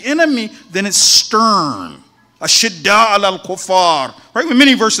to the enemy, then it's stern. Ashidda al-kuffar. Right? With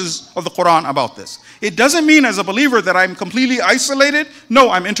many verses of the Quran about this. It doesn't mean as a believer that I'm completely isolated. No,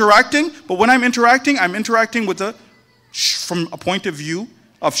 I'm interacting. But when I'm interacting with from a point of view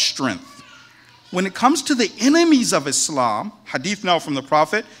of strength. When it comes to the enemies of Islam, hadith now from the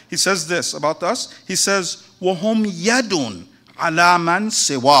Prophet, he says this about us. He says, وَهُمْ يَدٌ عَلَى مَنْ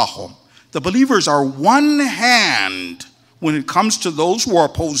سِوَاهُمْ. The believers are one hand when it comes to those who are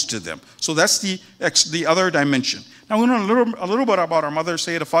opposed to them. So that's the other dimension. Now we're going to learn a little bit about our mother,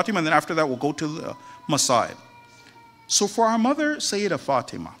 Sayyidah Fatima, and then after that we'll go to the Masail. So for our mother, Sayyidah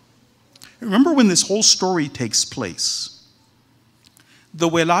Fatima, remember when this whole story takes place, the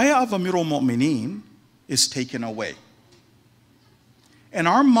wilayah of Amirul Mu'mineen is taken away. And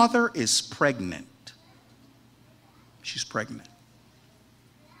our mother is pregnant. She's pregnant.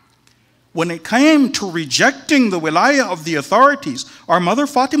 When it came to rejecting the wilayah of the authorities, our mother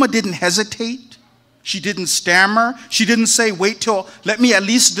Fatima didn't hesitate. She didn't stammer. She didn't say, wait till, let me at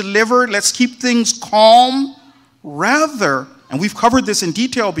least deliver. Let's keep things calm. Rather, and we've covered this in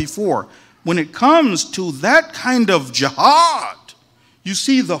detail before, when it comes to that kind of jihad, you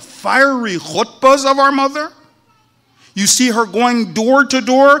see the fiery khutbahs of our mother. You see her going door to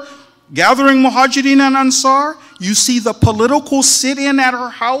door, gathering Muhajirin and Ansar. You see the political sit-in at her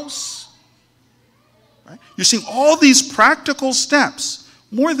house. Right? You're seeing all these practical steps.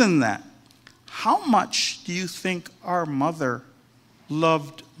 More than that, how much do you think our mother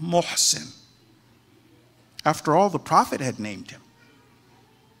loved Muhsin? After all, the Prophet had named him.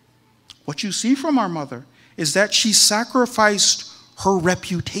 What you see from our mother is that she sacrificed her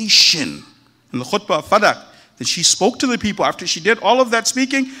reputation. In the khutbah of Fadak, that she spoke to the people after she did all of that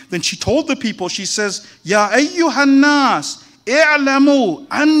speaking, then she told the people, she says, Ya ayyuhan nas, i'lamu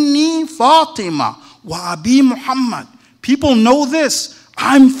anni Fatima wa abi Muhammad. People know this.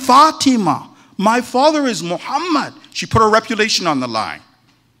 I'm Fatima. My father is Muhammad. She put her reputation on the line.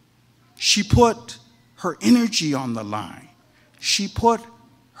 She put her energy on the line. She put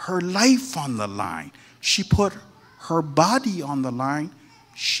her life on the line. She put her body on the line.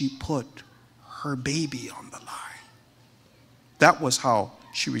 She put her baby on the line. That was how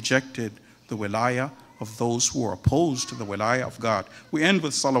she rejected the wilayah of those who were opposed to the wilayah of God. We end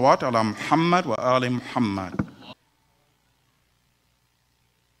with salawat ala Muhammad wa ali Muhammad.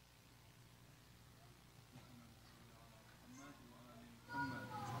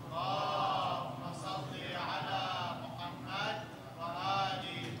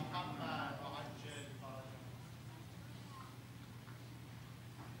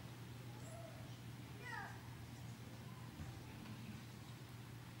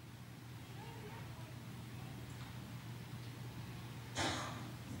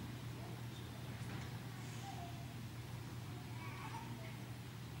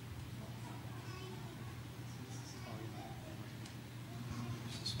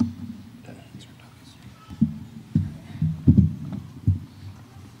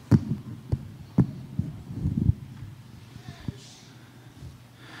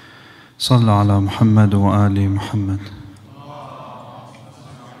 صلى على محمد وآل محمد.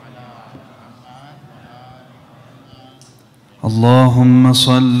 اللهم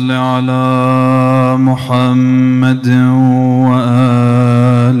صل على محمد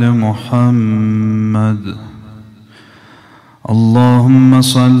وآل محمد. اللهم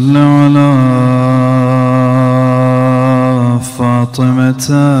صل على فاطمة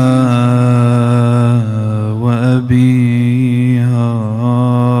وأبيها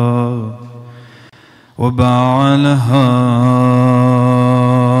وبعلها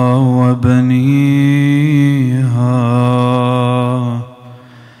وبنيها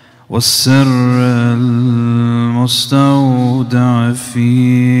والسر المستودع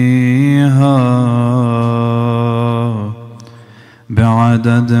فيها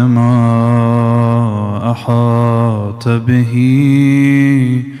بعدد ما أحاط به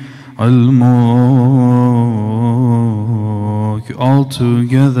علمك. All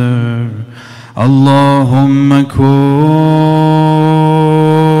together. اللهم كن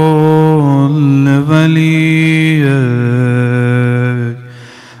لوليك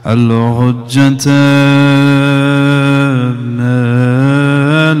الحجة ابن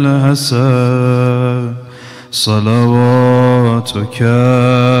الحسن صلواتك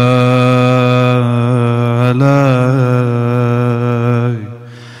عليه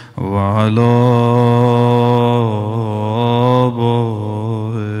وعلى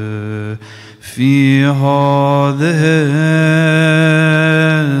في هذه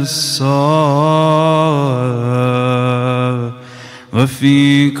الساعة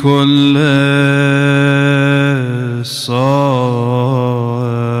وفي كل ساعة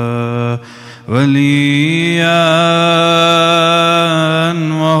وليا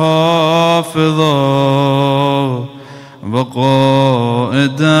وحافظا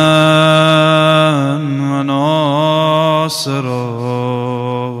وقائدا وناصرا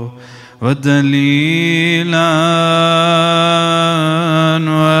ودليلا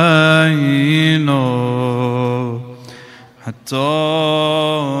وعينا حتى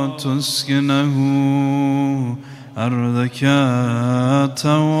تسكنه أرضك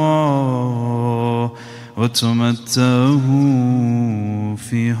توا وتمتعه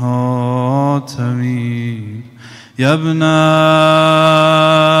فيها طويل. يا ابن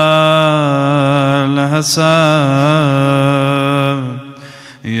الحسن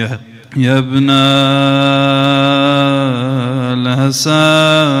يا ابن الحسن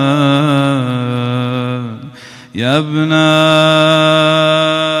يا ابن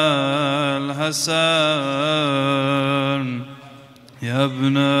الحسن يا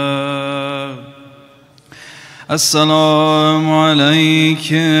ابن السلام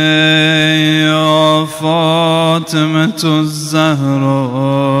عليك يا فاطمة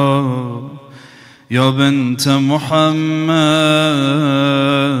الزهراء يا بنت محمد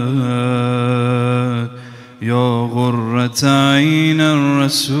يا غرة عين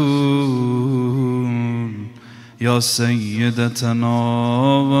الرسول يا سيدتنا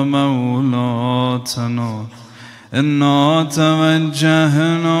ومولاتنا. إنا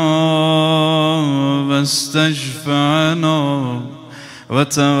توجهنا واستشفعنا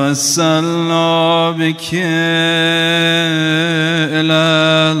وتوسلنا بك إلى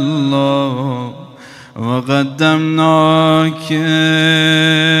الله وقدمناك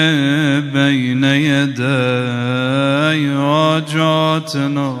بين يدي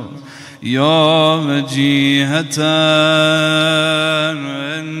حاجاتنا يا وجيهة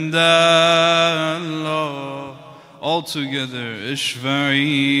عند الله. All together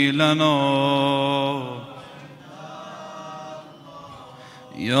اشفعي لنا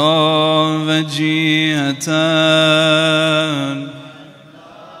يا وجيهة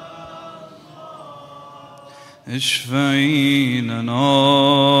اشفعيننا.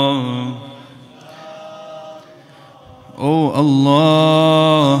 Oh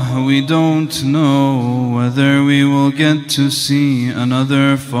Allah, we don't know whether we will get to see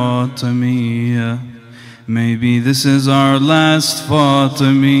another Fatimiyya. Maybe this is our last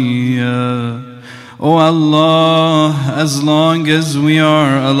Fatimiyya. Oh Allah, as long as we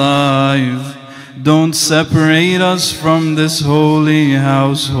are alive, don't separate us from this holy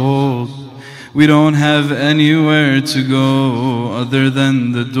household. We don't have anywhere to go other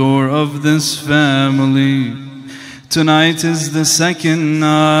than the door of this family. Tonight is the second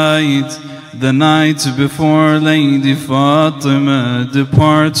night, the night before Lady Fatima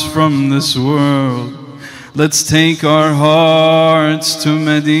departs from this world. Let's take our hearts to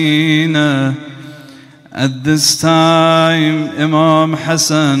Medina. At this time, Imam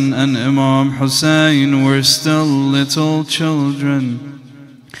Hassan and Imam Hussein were still little children.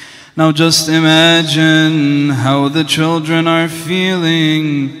 Now just imagine how the children are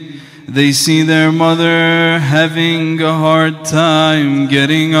feeling. They see their mother having a hard time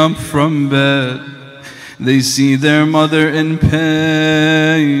getting up from bed. They see their mother in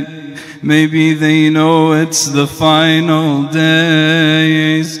pain. Maybe they know it's the final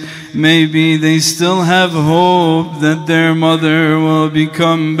days. Maybe they still have hope that their mother will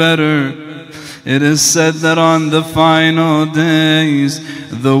become better. It is said that on the final days,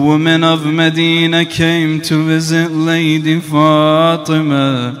 the women of Medina came to visit Lady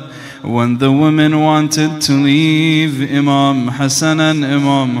Fatima. When the women wanted to leave, Imam Hassan and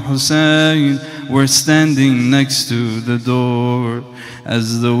Imam Hussein were standing next to the door.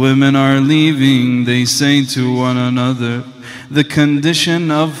 As the women are leaving, they say to one another, the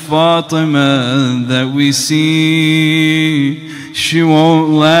condition of Fatima that we see, she won't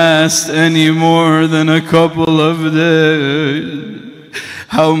last any more than a couple of days.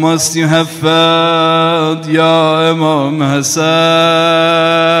 How must you have felt, Ya Imam Hassan,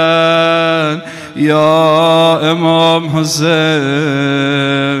 Ya Imam Hussein,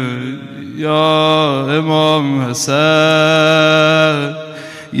 Ya Imam Hassan,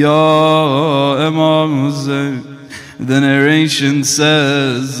 Ya Imam Hussein. The narration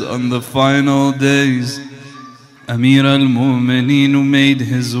says, on the final days, Amir al-Mu'mineen made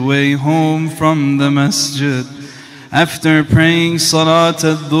his way home from the masjid. After praying Salat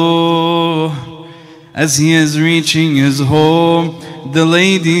al-Dhuhr, as he is reaching his home, the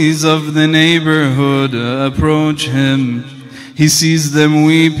ladies of the neighborhood approach him. He sees them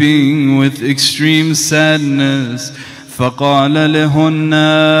weeping with extreme sadness. فقال لهن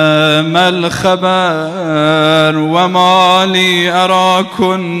ما الخبر وما لي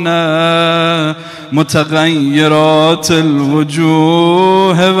أراكن متغيرات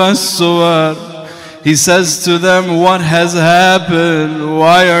الوجوه والصور. He says to them, what has happened?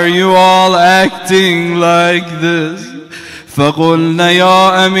 Why are you all acting like this? فقلنا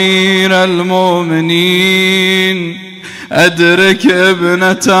يا أمير المؤمنين أدرك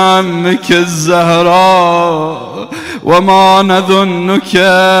ابنة عمك الزهراء وما نظنك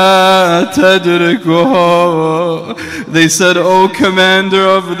تدركها. They said, O Commander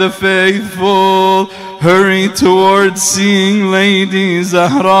of the Faithful, hurry towards seeing Lady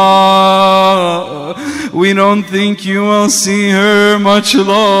Zahra. We don't think you will see her much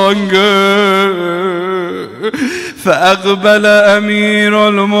longer. فأقبل أمير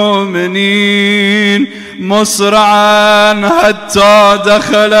المؤمنين مسرعا حتى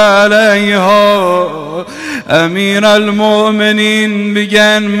دخل عليها. Amir al-Mu'mineen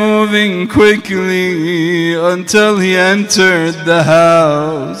began moving quickly until he entered the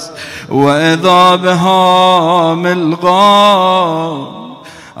house. وإذا بها ملقاة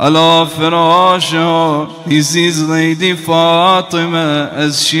على فراشها. He sees Lady Fatima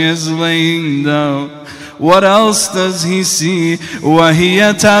as she is laying down. What else does he see?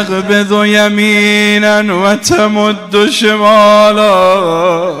 وهي تغبض يمينا وتمد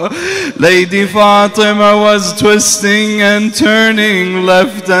شمالا. Lady Fatima was twisting and turning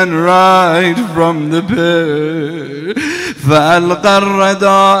left and right from the bed. فألقى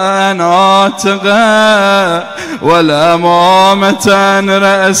الرداء عن عاتقه والأمامة عن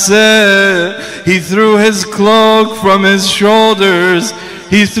رأسه. He threw his cloak from his shoulders.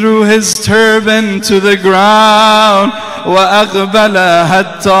 He threw his turban to the ground. وأقبل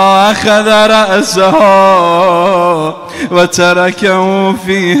حتى أخذ رأسها وتركه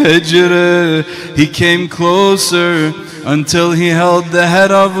في هجره. He came closer until he held the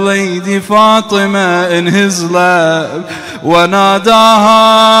head of Lady Fatima in his lap.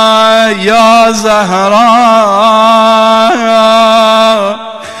 وَنَادَاهَا يَا زَهْرَاء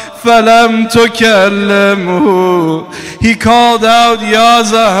فلم تكلمه. He called out, Ya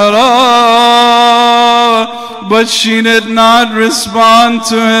Zahra, but she did not respond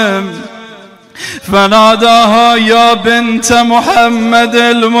to him. فناداها يا بنت محمد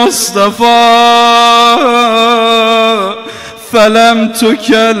المصطفى فلم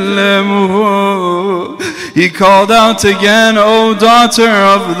تكلمه. He called out again, O daughter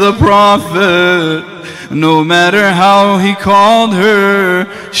of the Prophet. No matter how he called her,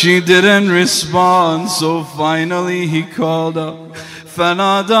 she didn't respond. So finally he called out,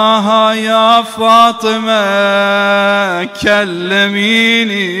 فناداها يا فاطمة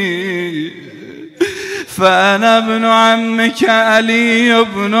كلميني فأنا ابن عمك علي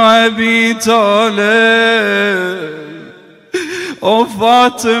بن أبي طالب. Oh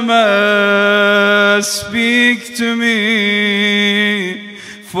Fatima, speak to me,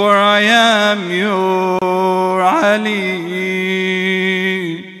 for I am your Ali,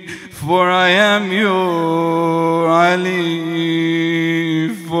 for I am your Ali,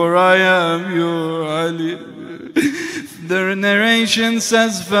 for I am your Ali. The narration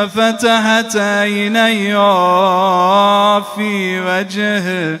says, فَفَتَحَتْ عَيْنَيَّ فِي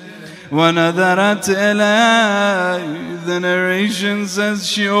وَجْهِهِ وَنَظَرَتْ إِلَيْهِ. The narration says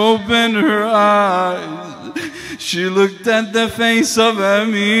she opened her eyes. She looked at the face of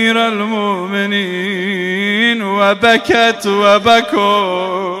Amir al-Mu'mineen وَبَكَتْ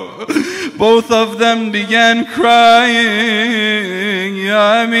وَبَكَوْا. Both of them began crying.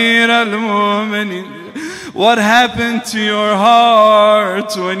 Ya Amir al-Mu'mineen, what happened to your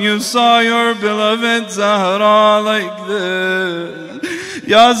heart when you saw your beloved Zahra like this?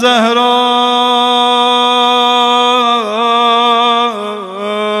 Ya Zahra,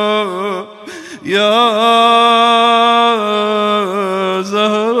 Ya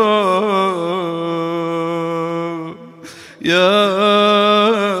Zahra, Ya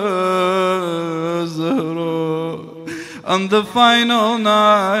Zahra. On the final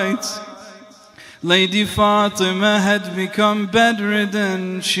night, Lady Fatima had become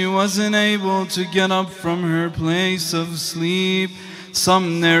bedridden. She wasn't able to get up from her place of sleep.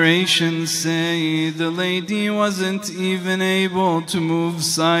 Some narrations say the lady wasn't even able to move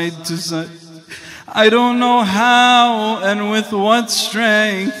side to side. I don't know how and with what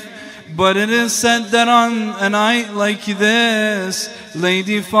strength, but it is said that on a night like this,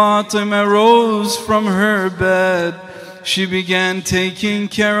 Lady Fatima rose from her bed. She began taking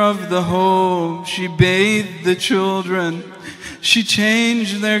care of the home. She bathed the children. She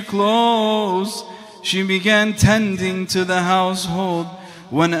changed their clothes. She began tending to the household.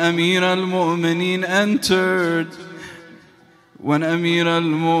 When Amir al-Mu'mineen entered,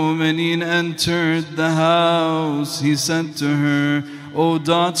 the house, he said to her, O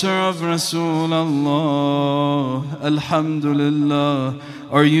daughter of Rasulullah, Alhamdulillah,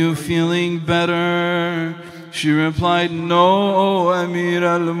 are you feeling better? She replied, No, O Amir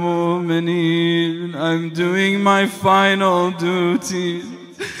al-Mu'mineen, I'm doing my final duty.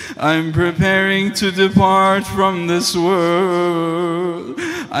 I'm preparing to depart from this world.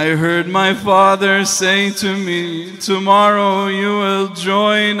 I heard my father say to me, tomorrow you will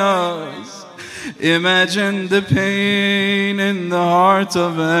join us. Imagine the pain in the heart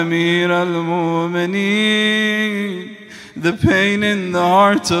of Amir al-Mu'mineen, the pain in the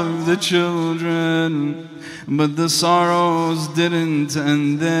heart of the children. But the sorrows didn't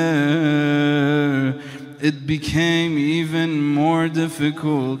end there. It became even more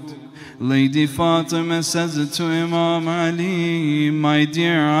difficult. Lady Fatima says to Imam Ali, my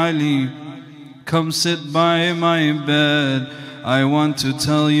dear Ali, come sit by my bed. I want to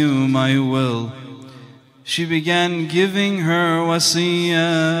tell you my will. She began giving her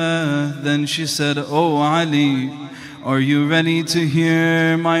wasiyah. Then she said, Oh Ali, are you ready to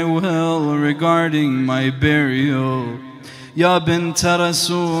hear my will regarding my burial? Ya bint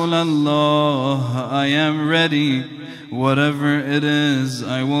Rasulallah, I am ready. Whatever it is,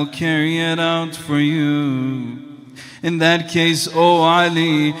 I will carry it out for you. In that case, O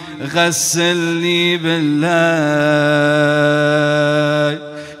Ali, غسلني بالله,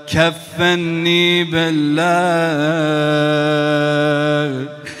 كفني بالله,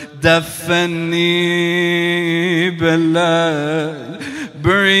 دفني بالله.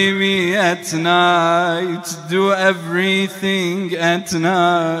 Bury me at night, do everything at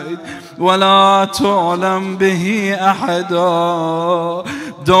night. ولا تعلم به أحدا,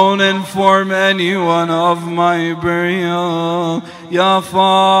 don't inform anyone of my burial. يا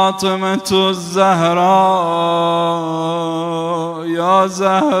فاطمة الزهراء, يا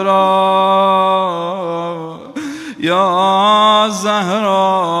زهراء, يا زهراء,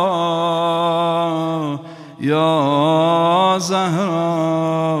 يا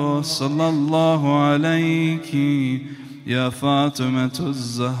زهراء صلى الله عليك يا فاطمة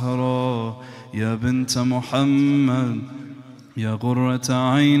الزهراء يا بنت محمد يا غرة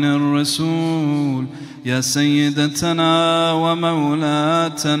عين الرسول يا سيدتنا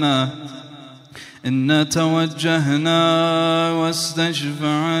ومولاتنا إنا توجهنا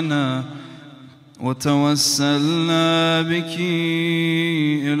واستشفعنا وتوسلنا بك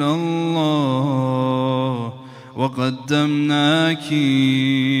إلى الله وقدمناك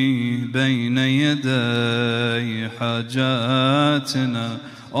بين يدي حاجاتنا.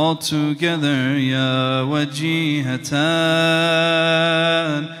 All together يا وجيهة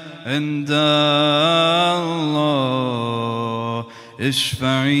عند الله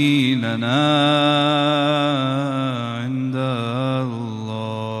اشفعي لنا عند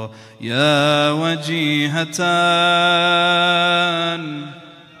الله يا وجيهة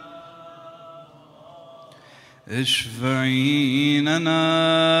اشفعي لنا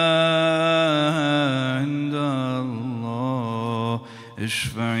عند الله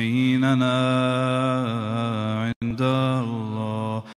اشفعي لنا